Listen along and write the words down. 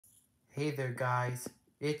Hey there guys,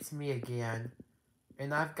 it's me again,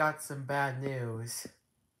 and I've got some bad news.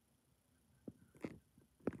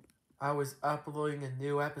 I was uploading a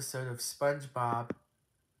new episode of SpongeBob,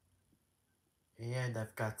 and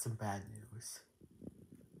I've got some bad news.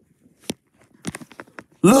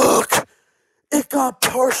 Look! It got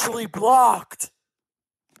partially blocked!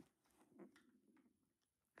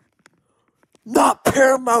 Not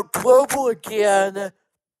Paramount Global again!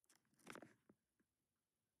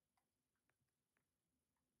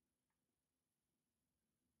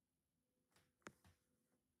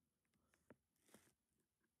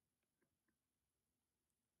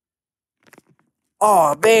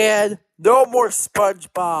 Aw man, no more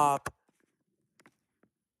SpongeBob!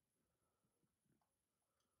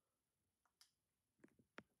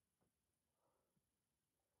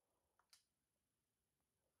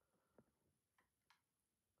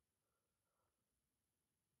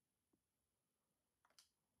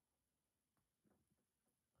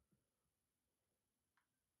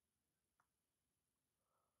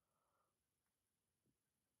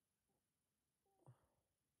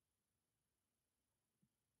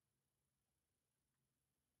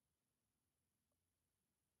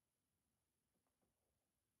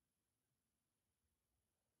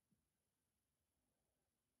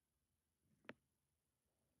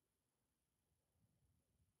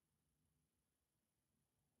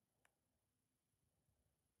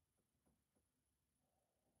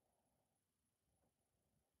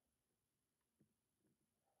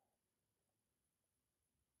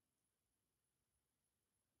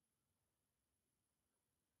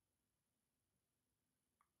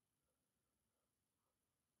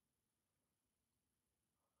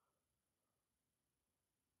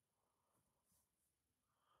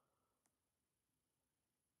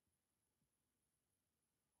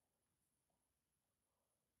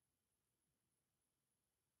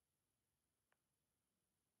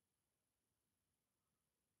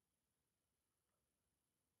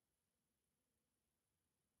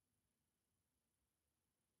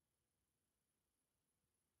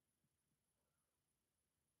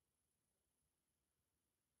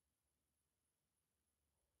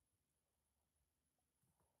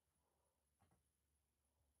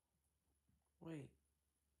 Wait.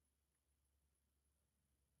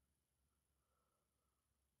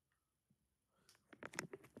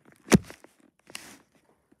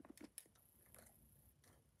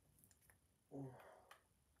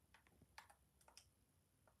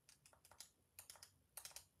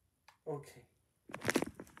 Okay.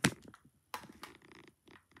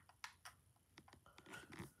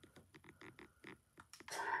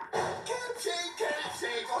 Kimchi,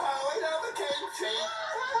 oh, I love a kimchi.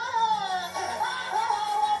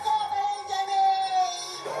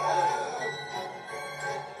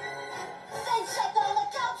 They shut down the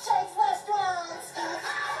cupcake restaurants.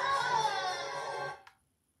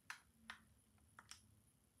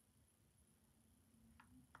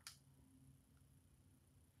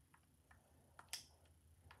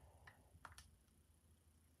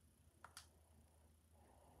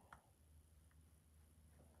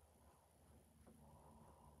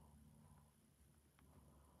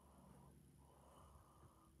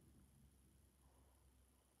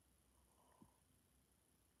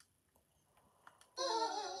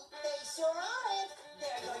 They sure aren't.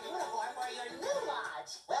 They're your uniform for your new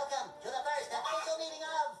lodge. Welcome to the first official meeting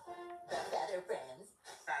of the Feather Friends.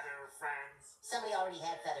 Feather friends. Somebody already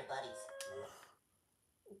had feather buddies.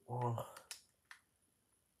 Oh.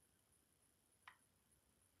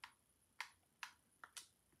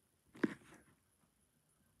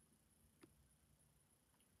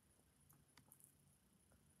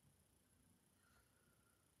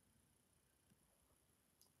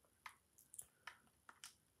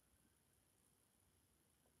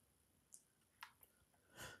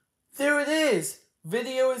 There it is!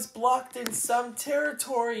 Video is blocked in some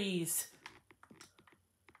territories!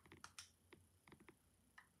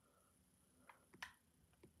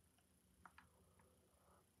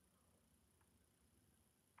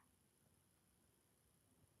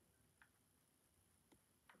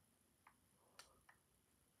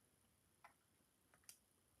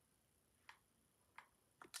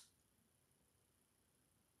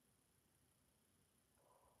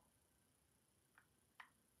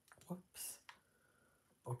 Whoops.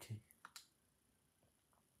 Okay.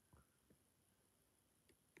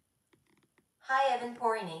 Hi, Evan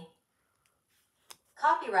Porini.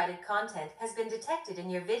 Copyrighted content has been detected in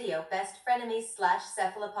your video Best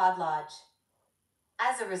Frenemies/Cephalopod Lodge.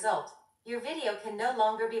 As a result, your video can no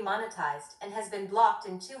longer be monetized and has been blocked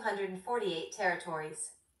in 248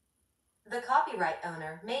 territories. The copyright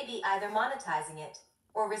owner may be either monetizing it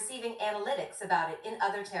or receiving analytics about it in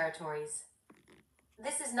other territories.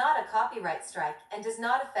 This is not a copyright strike and does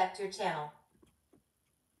not affect your channel.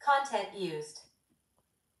 Content used.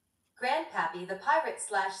 Grandpappy the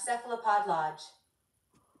Pirate/Cephalopod Lodge.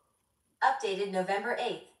 Updated November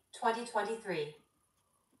 8, 2023.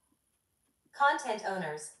 Content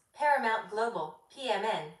owners, Paramount Global,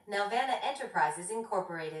 PMN, Nelvana Enterprises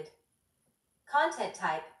Incorporated. Content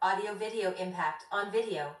type, audio-video impact on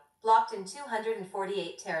video, blocked in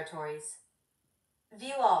 248 territories.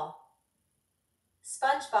 View all.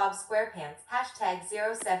 SpongeBob SquarePants,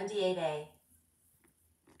 #078A.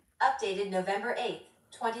 Updated November 8,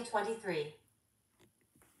 2023.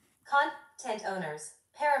 Content owners,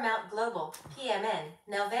 Paramount Global, PMN,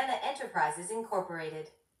 Nelvana Enterprises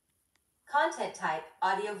Incorporated. Content type,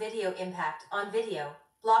 audio-video impact on video,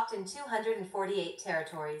 blocked in 248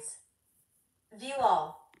 territories. View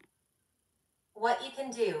all. What you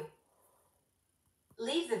can do.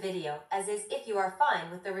 Leave the video as is if you are fine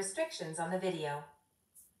with the restrictions on the video.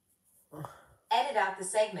 Edit out the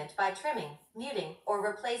segment by trimming, muting, or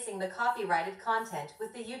replacing the copyrighted content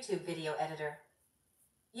with the YouTube video editor.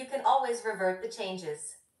 You can always revert the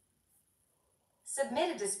changes.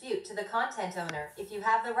 Submit a dispute to the content owner if you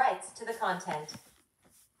have the rights to the content.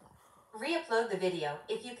 Re-upload the video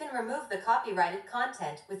if you can remove the copyrighted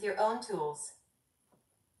content with your own tools.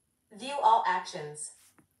 View all actions.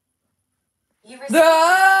 You receive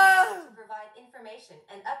to provide information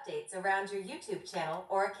and updates around your YouTube channel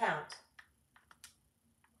or account.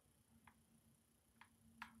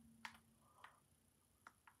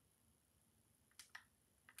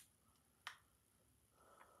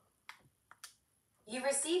 You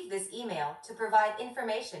received this email to provide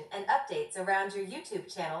information and updates around your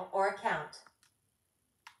YouTube channel or account.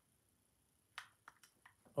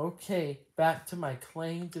 Okay, back to my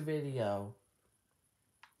claimed video.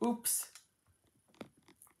 Oops.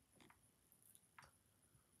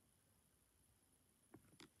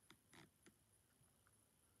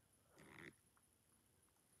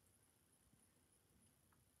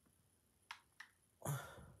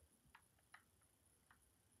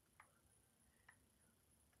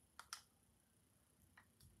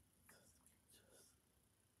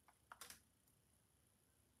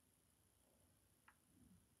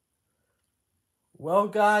 Well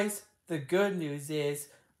guys, the good news is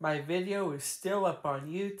my video is still up on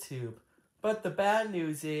YouTube, but the bad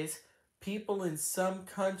news is people in some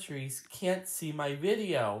countries can't see my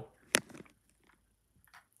video.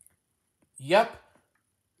 Yep.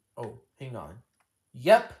 Oh, hang on.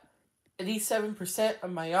 Yep. 87%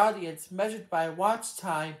 of my audience measured by watch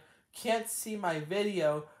time can't see my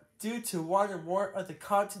video due to one or more of the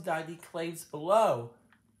content ID claims below.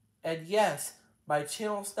 And yes, my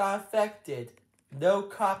channel's not affected. No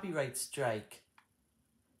copyright strike.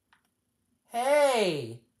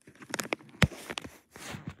 Hey!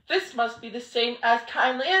 This must be the same as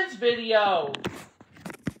Kylan's video!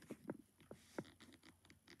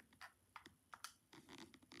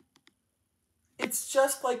 It's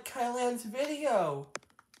just like Kylan's video!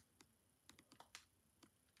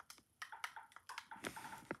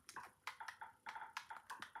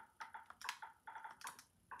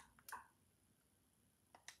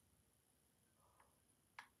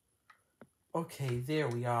 Okay, there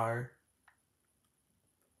we are.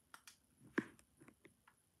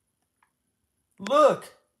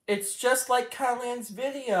 Look! It's just like Kylan's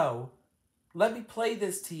video! Let me play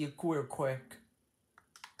this to you real quick.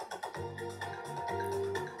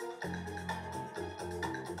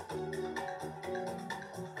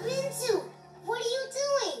 Rinsu, what are you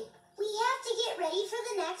doing? We have to get ready for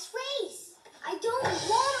the next race. I don't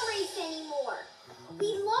want to race anymore.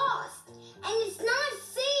 We lost, and it's not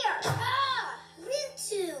fair. Ah,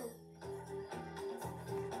 Rinsu.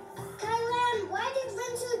 Kylan, why did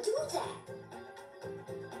Rinsu do that?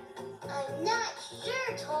 I'm not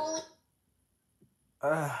sure, Tolly.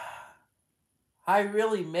 I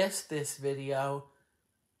really missed this video.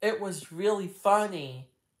 It was really funny.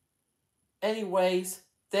 Anyways,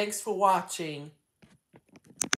 thanks for watching.